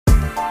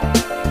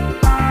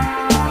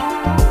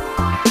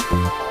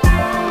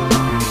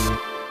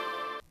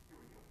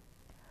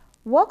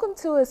Welcome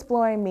to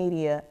Exploring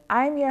Media.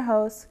 I'm your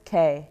host,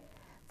 Kay.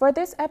 For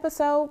this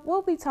episode,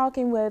 we'll be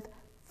talking with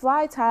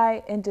Fly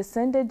Ty and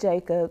Jacinda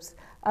Jacobs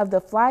of the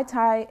Fly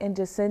Ty and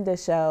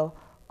Jacinda Show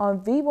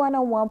on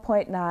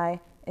V101.9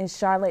 in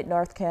Charlotte,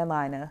 North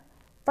Carolina.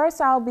 First,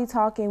 I'll be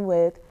talking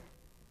with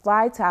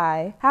Fly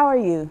Ty. How are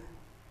you?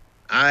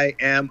 I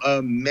am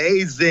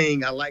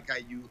amazing. I like how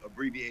you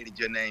abbreviated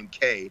your name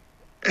K,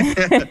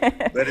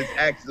 but it's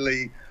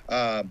actually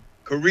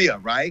Korea,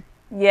 right?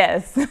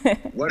 Yes.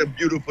 What a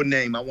beautiful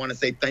name. I want to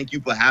say thank you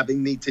for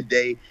having me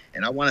today.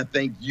 And I want to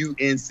thank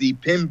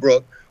UNC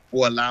Pembroke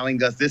for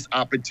allowing us this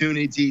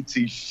opportunity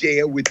to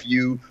share with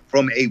you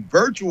from a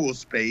virtual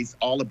space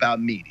all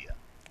about media.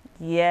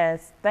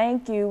 Yes,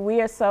 thank you. We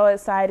are so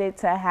excited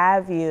to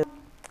have you.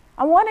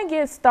 I want to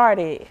get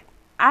started.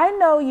 I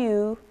know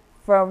you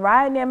from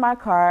riding in my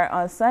car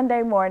on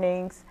Sunday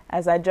mornings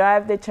as I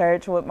drive to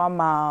church with my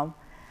mom.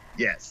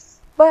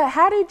 Yes. But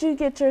how did you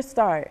get your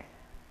start?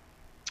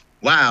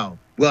 Wow.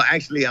 Well,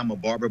 actually, I'm a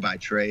barber by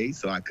trade,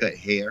 so I cut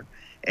hair.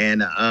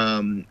 And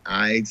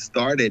I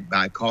started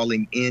by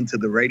calling into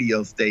the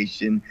radio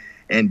station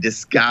and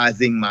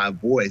disguising my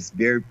voice.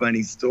 Very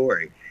funny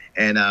story.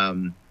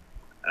 And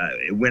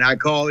when I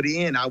called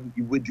in, I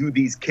would do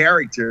these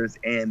characters,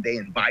 and they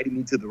invited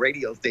me to the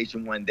radio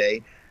station one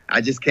day.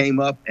 I just came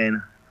up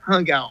and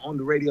hung out on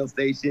the radio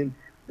station,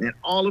 and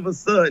all of a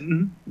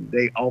sudden,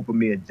 they offered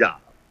me a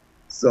job.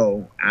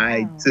 So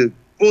I Wow. took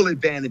full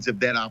advantage of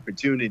that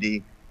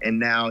opportunity. And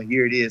now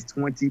here it is,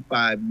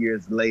 25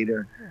 years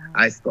later.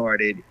 I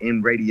started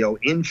in radio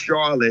in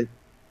Charlotte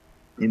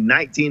in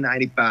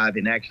 1995.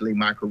 And actually,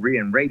 my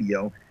career in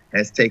radio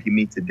has taken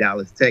me to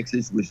Dallas,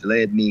 Texas, which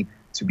led me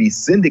to be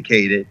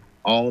syndicated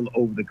all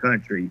over the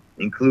country,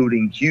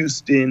 including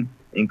Houston,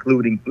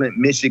 including Flint,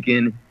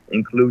 Michigan,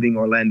 including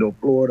Orlando,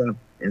 Florida,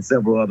 and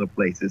several other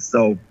places.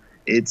 So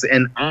it's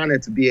an honor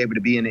to be able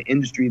to be in an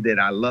industry that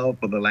I love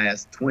for the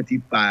last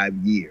 25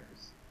 years.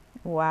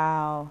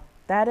 Wow.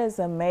 That is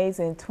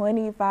amazing.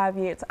 25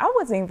 years. I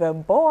wasn't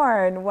even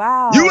born. You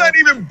Wow. weren't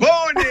even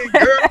born then,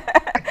 girl.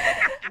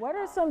 What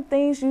are some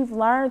things you've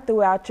learned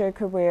throughout your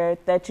career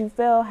that you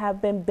feel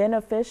have been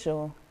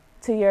beneficial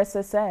to your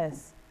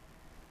success?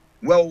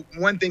 Well,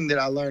 one thing that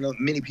I learned,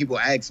 many people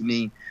ask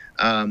me,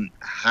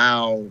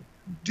 how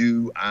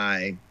do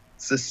I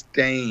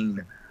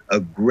sustain a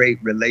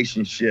great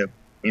relationship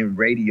in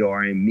radio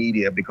or in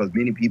media? Because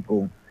many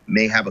people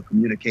may have a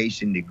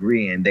communication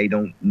degree and they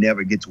don't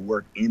never get to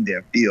work in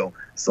their field.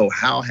 So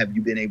how have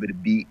you been able to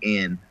be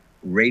in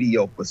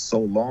radio for so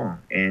long?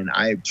 And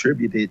I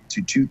attribute it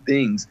to two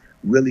things: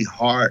 really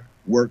hard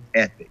work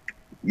ethic.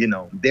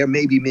 There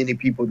may be many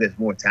people that's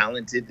more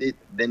talented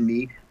than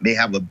me, may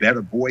have a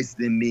better voice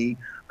than me,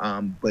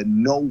 but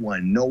no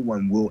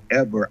one will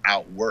ever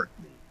outwork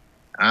me.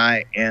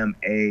 I am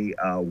a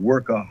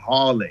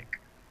workaholic.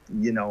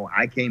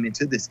 I came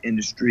into this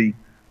industry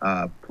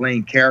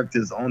playing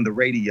characters on the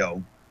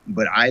radio,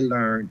 but I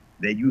learned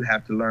that you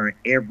have to learn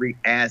every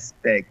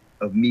aspect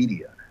of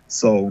media.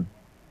 So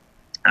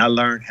I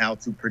learned how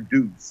to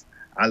produce.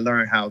 I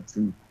learned how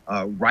to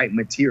write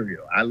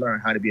material. I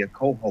learned how to be a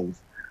co-host,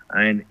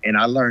 and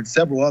I learned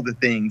several other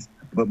things.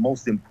 But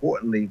most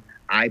importantly,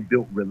 I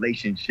built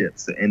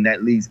relationships, and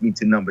that leads me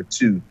to number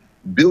two.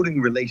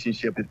 Building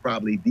relationship is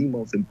probably the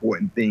most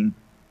important thing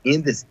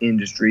in this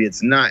industry.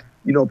 It's not,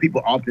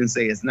 people often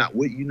say it's not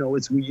what you know,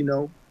 it's who you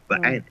know.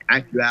 But in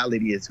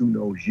actuality, it's who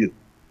knows you.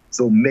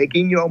 So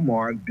making your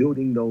mark,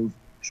 building those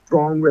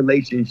strong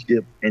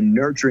relationships, and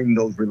nurturing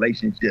those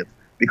relationships,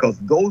 because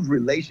those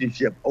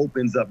relationships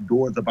opens up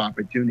doors of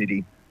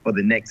opportunity for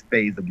the next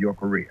phase of your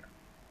career.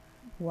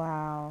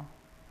 Wow.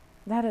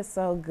 That is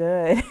so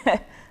good.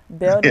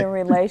 Building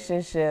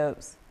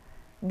relationships.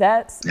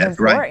 That's That's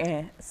right.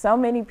 important. So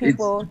many It's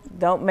people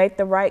don't make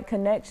the right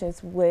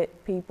connections with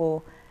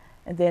people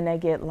and then they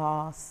get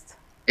lost.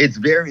 it's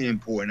very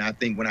important. I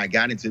think when I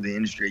got into the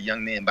industry, a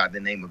young man by the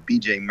name of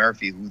BJ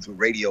Murphy, who's a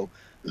radio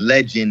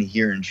legend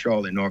here in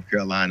Charlotte, North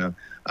Carolina,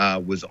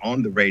 was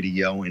on the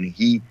radio, and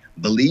he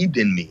believed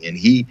in me, and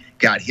he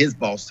got his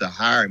boss to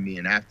hire me.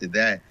 And after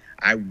that,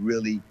 I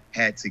really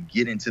had to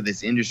get into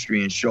this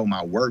industry and show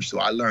my worth. So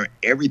I learned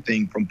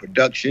everything from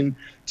production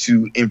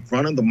to in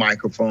front of the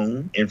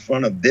microphone, in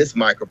front of this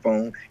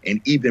microphone, and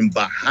even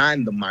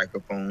behind the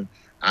microphone.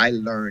 I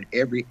learned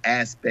every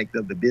aspect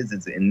of the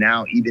business. And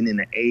now, even in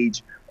the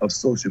age of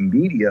social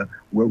media,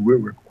 where we're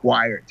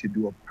required to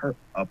do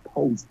a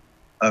post,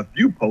 a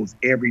few posts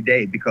every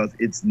day, because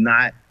it's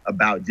not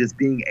about just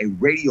being a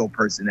radio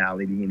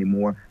personality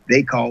anymore.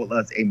 They call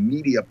us a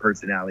media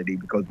personality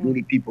because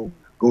many people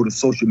go to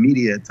social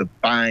media to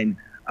find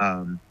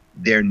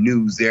their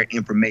news, their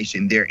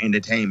information, their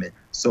entertainment.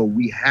 So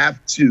we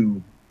have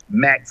to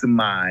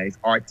maximize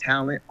our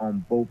talent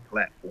on both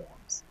platforms.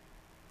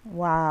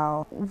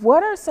 Wow.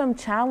 What are some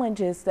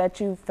challenges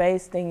that you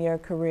faced in your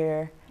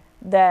career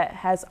that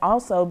has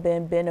also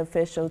been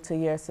beneficial to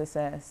your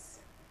success?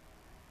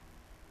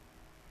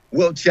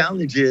 Well,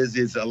 challenges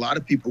is a lot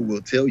of people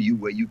will tell you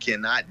what you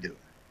cannot do.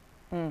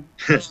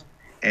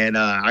 And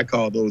I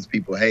call those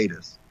people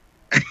haters.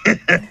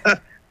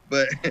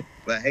 but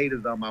but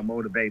haters are my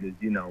motivators.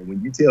 You know,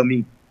 when you tell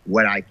me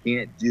what I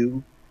can't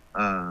do,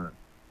 uh,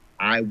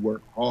 I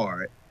work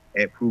hard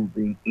at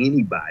proving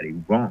anybody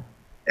wrong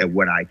at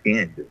what I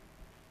can do.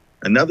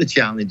 Another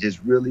challenge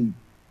is really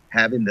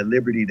having the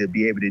liberty to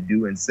be able to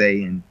do and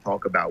say and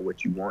talk about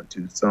what you want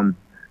to.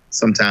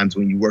 Sometimes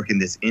when you work in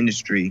this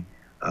industry,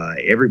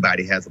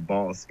 everybody has a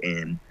boss,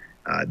 and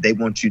they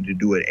want you to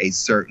do it a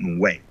certain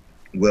way.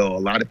 Well, a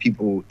lot of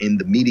people in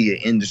the media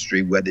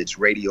industry, whether it's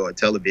radio or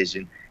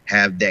television,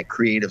 have that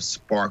creative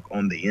spark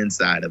on the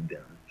inside of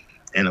them,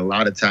 and a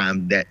lot of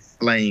times that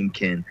flame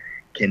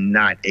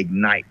cannot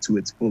ignite to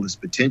its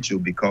fullest potential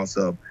because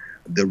of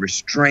the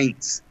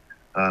restraints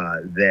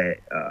that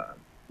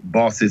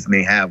bosses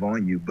may have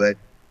on you. But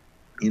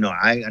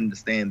I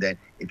understand that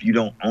if you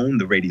don't own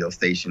the radio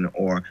station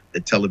or the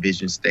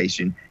television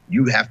station,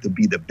 you have to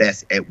be the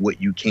best at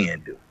what you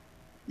can do.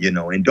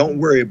 And don't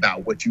worry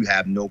about what you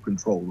have no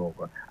control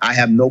over. I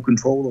have no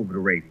control over the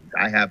ratings.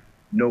 I have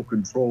no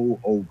control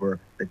over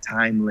the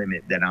time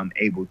limit that I'm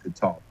able to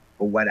talk.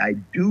 But what I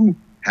do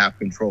have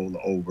control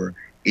over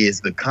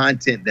is the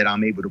content that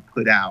I'm able to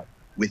put out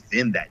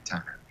within that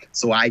time.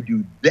 So I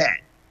do that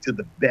to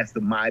the best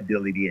of my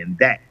ability, and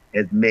that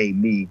has made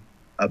me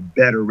a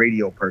better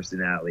radio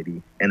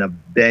personality and a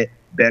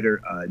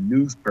better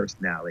news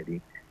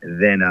personality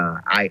than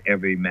I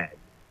ever imagined.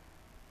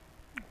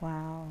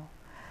 Wow.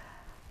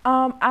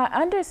 I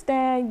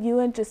understand you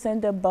and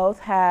Jacinda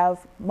both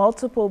have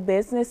multiple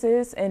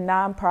businesses and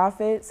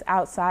nonprofits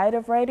outside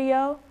of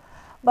radio,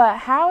 but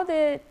how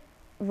did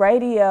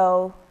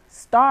radio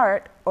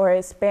start or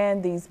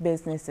expand these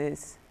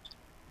businesses?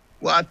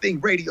 Well, I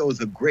think radio is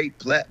a great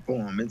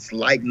platform. It's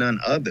like none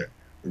other.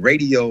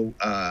 Radio,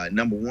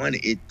 number one,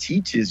 it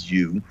teaches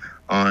you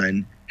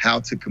on how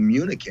to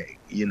communicate,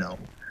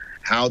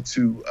 how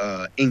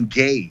to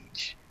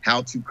engage,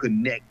 how to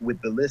connect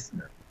with the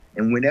listener.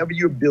 And whenever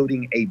you're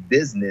building a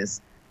business,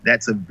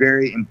 that's a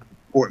very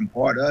important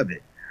part of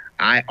it.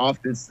 I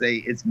often say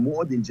it's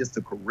more than just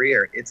a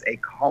career, it's a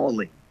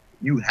calling.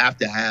 You have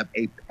to have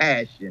a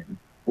passion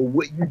for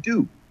what you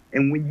do.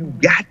 And when you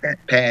got that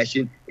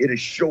passion, it'll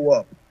show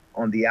up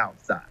on the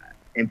outside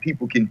and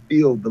people can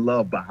feel the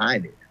love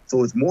behind it.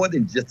 So it's more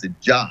than just a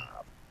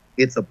job,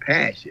 it's a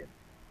passion.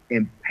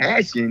 And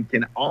passion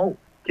can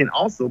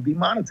also be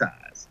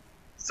monetized.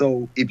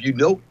 So if you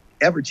don't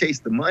ever chase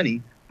the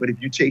money, but if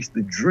you chase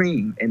the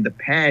dream and the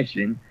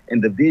passion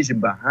and the vision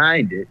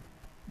behind it,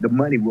 the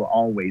money will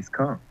always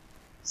come.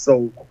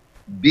 So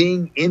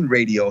being in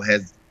radio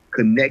has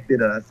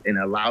connected us and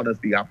allowed us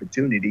the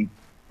opportunity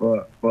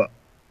for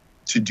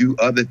to do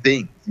other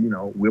things.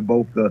 We're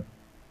both the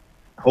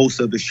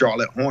hosts of the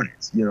Charlotte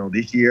Hornets.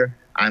 This year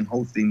I'm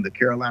hosting the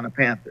Carolina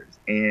Panthers,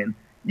 and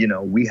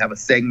we have a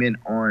segment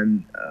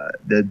on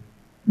the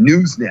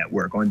news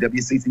network on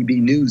WCCB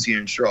News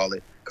here in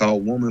Charlotte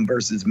called Woman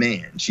versus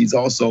Man. She's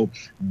also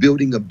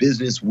building a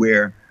business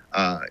where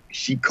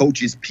she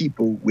coaches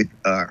people with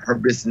her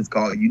business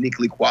called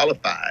Uniquely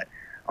Qualified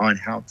on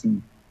how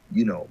to,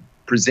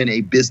 present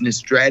a business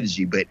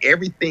strategy. But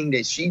everything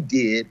that she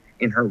did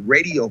in her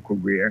radio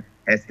career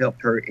has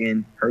helped her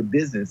in her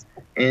business,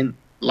 and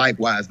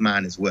likewise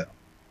mine as well.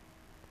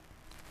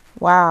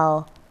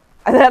 Wow.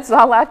 That's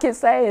all I can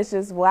say is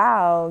just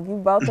wow. You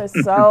both are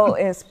so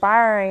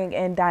inspiring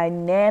and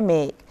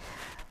dynamic.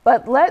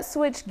 But let's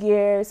switch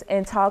gears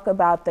and talk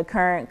about the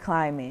current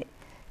climate.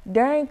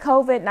 During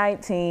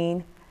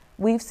COVID-19,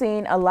 we've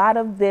seen a lot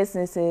of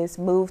businesses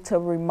move to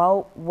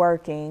remote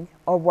working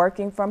or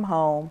working from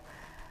home.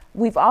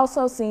 We've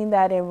also seen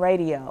that in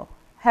radio.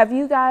 Have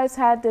you guys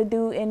had to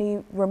do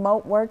any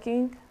remote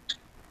working?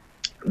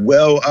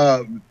 Well,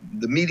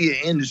 the media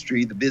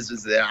industry, the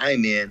business that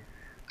I'm in,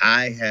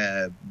 I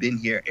have been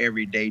here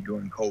every day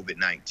during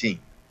COVID-19,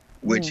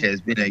 which has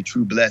been a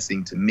true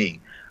blessing to me.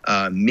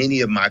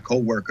 Many of my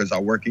coworkers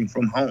are working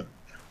from home.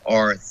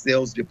 Our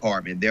sales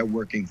department, they're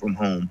working from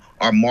home.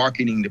 Our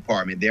marketing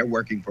department, they're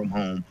working from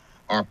home.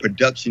 Our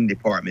production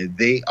department,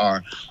 they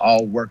are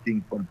all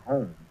working from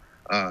home,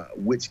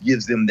 which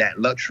gives them that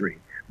luxury.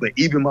 But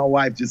even my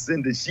wife,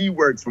 Jacinda, she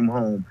works from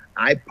home.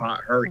 I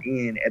pot her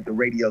in at the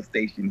radio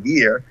station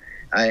here,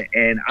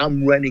 and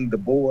I'm running the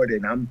board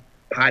and I'm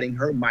potting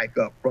her mic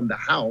up from the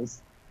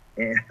house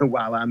and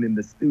while I'm in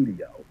the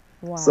studio.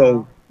 Wow.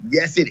 So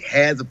yes, it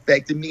has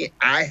affected me.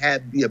 I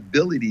have the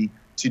ability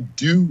to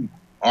do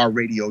our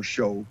radio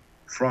show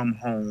from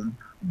home,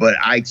 but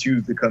I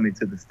choose to come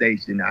into the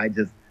station. I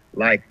just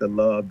like the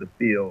love, the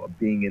feel of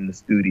being in the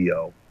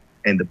studio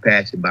and the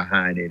passion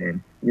behind it.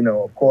 And,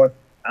 of course,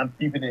 I'm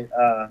keeping it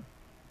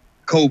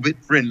COVID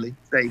friendly,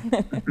 safe.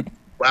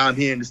 While I'm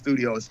here in the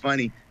studio, it's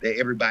funny that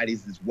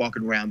everybody's just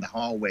walking around the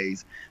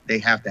hallways. They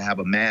have to have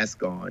a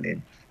mask on.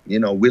 And,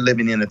 we're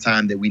living in a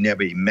time that we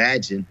never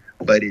imagined,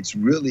 but it's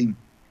really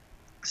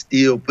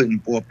still putting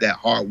forth that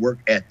hard work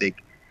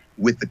ethic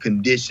with the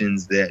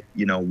conditions that,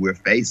 we're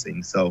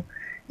facing. So,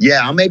 yeah,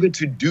 I'm able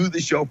to do the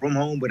show from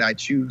home, but I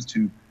choose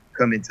to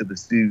come into the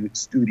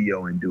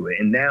studio and do it.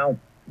 And now,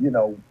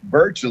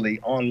 virtually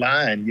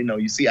online,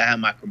 you see I have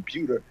my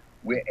computer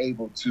we're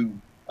able to,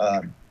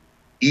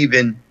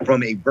 even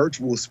from a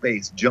virtual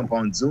space, jump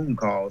on Zoom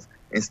calls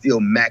and still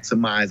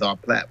maximize our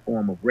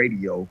platform of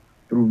radio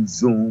through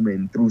Zoom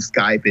and through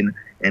Skype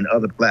and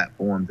other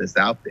platforms that's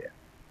out there.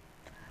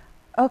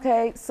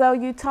 Okay, so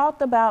you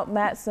talked about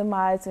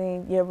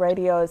maximizing your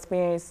radio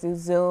experience through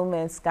Zoom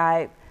and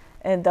Skype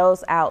and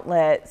those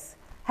outlets.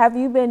 Have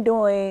you been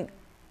doing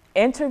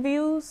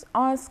interviews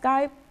on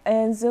Skype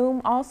and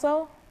Zoom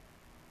also?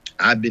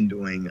 I've been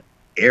doing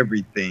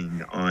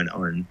everything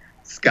on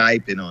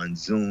Skype and on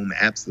Zoom.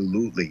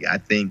 Absolutely. I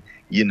think,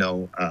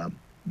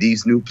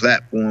 these new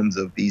platforms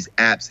of these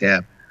apps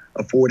have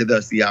afforded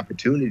us the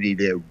opportunity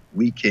that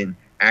we can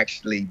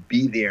actually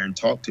be there and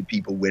talk to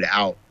people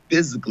without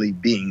physically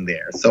being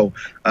there. So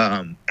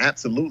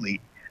absolutely.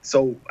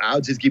 So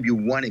I'll just give you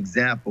one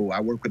example. I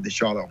work with the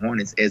Charlotte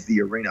Hornets as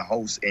the arena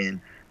host,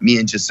 and me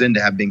and Jacinda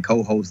have been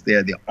co-hosts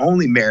there, the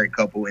only married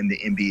couple in the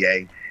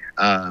NBA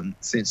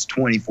since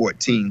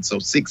 2014, so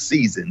 6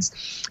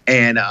 seasons.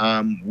 And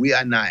we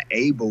are not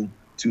able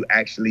to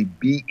actually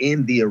be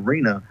in the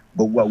arena,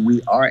 but what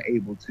we are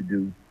able to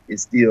do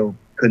is still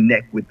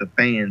connect with the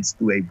fans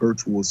through a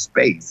virtual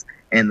space.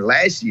 And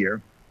last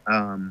year,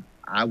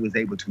 I was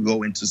able to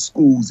go into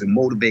schools and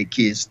motivate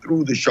kids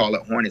through the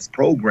Charlotte Hornets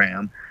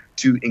program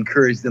to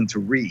encourage them to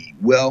read.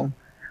 Well,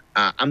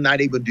 I'm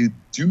not able to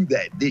do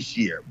that this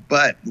year,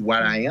 but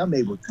what I am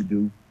able to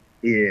do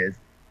is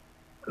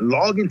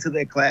log into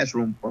their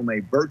classroom from a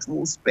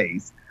virtual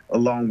space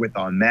along with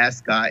our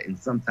mascot and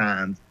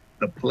sometimes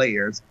the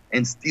players,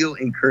 and still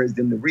encourage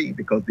them to read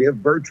because they're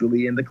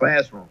virtually in the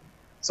classroom.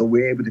 So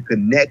we're able to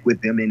connect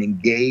with them and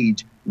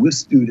engage with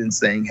students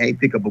saying, hey,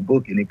 pick up a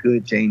book and it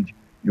could change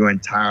your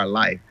entire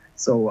life.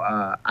 So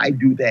I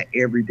do that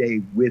every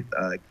day with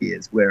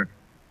kids where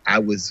I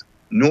was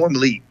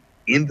normally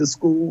in the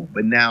school,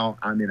 but now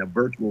I'm in a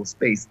virtual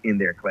space in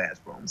their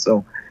classroom.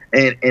 So,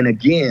 and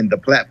again, the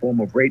platform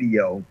of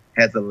radio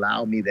has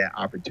allowed me that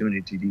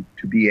opportunity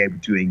to be able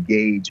to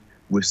engage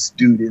with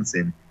students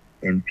and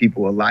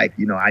people alike.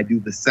 I do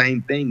the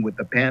same thing with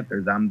the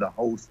Panthers. I'm the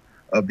host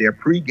of their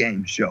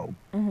pregame show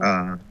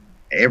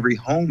every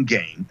home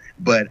game,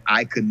 but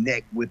I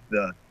connect with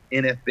the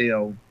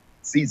NFL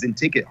season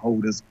ticket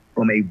holders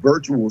from a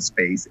virtual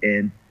space,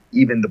 and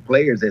even the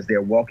players as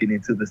they're walking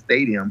into the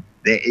stadium,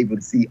 they're able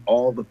to see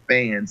all the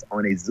fans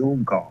on a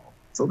Zoom call.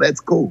 So that's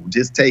cool.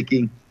 Just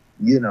taking,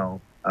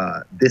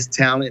 this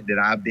talent that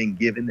I've been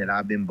given, that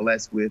I've been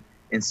blessed with,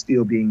 and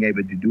still being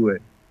able to do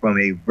it from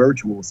a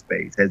virtual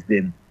space has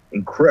been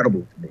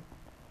incredible to me.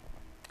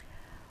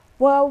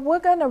 Well, we're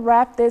going to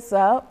wrap this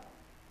up.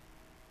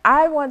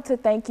 I want to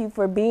thank you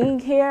for being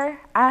here.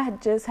 I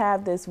just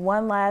have this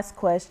one last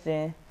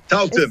question.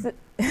 Talk to me.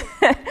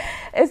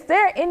 Is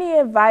there any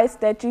advice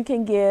that you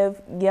can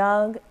give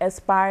young,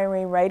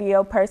 aspiring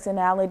radio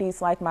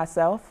personalities like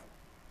myself?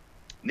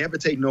 Never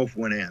take no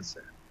for an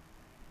answer.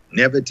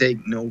 Never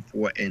take no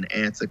for an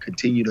answer.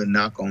 Continue to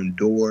knock on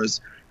doors.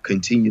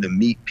 Continue to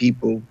meet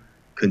people.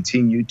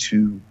 Continue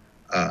to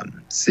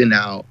send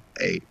out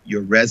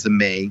your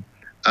resume.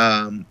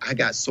 I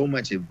got so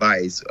much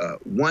advice.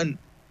 One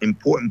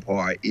important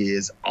part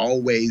is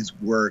always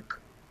work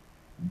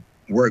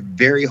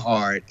very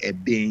hard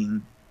at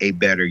being a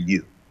better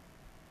you.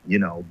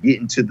 Get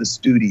into the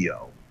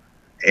studio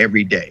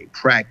every day.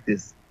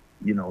 Practice,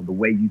 the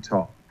way you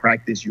talk.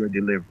 Practice your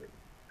delivery.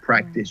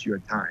 Practice your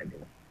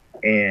timing.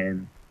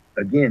 And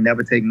again,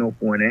 never take no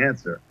for an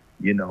answer.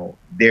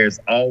 There's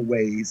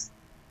always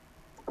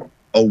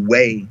a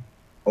way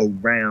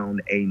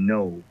around a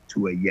no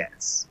to a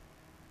yes.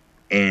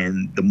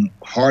 And the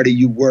harder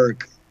you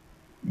work,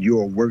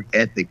 your work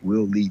ethic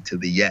will lead to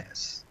the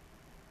yes.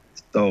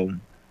 So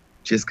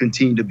just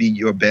continue to be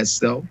your best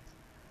self.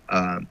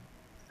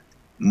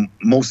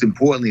 Most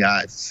importantly,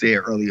 I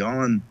said early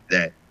on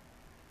that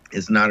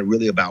it's not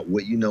really about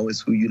what you know, it's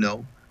who you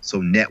know.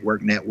 So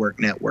network.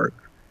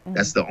 Mm-hmm.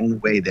 That's the only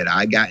way that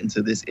I got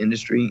into this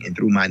industry. And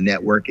through my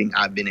networking,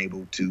 I've been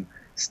able to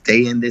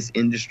stay in this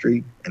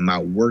industry, and my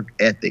work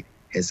ethic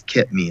has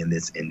kept me in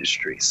this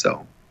industry.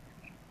 So,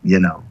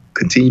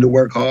 continue to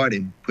work hard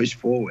and push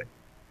forward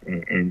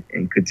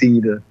and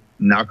continue to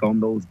knock on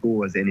those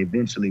doors, and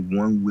eventually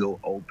one will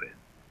open.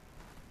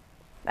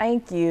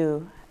 Thank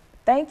you.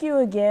 Thank you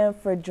again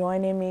for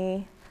joining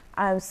me.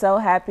 I'm so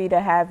happy to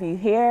have you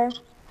here.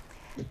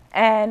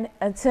 And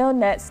until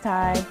next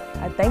time,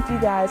 I thank you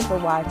guys for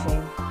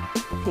watching.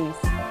 Peace.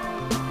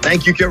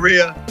 Thank you,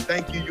 Karia.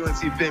 Thank you,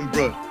 UNC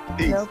Pembroke.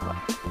 Peace. No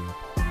problem.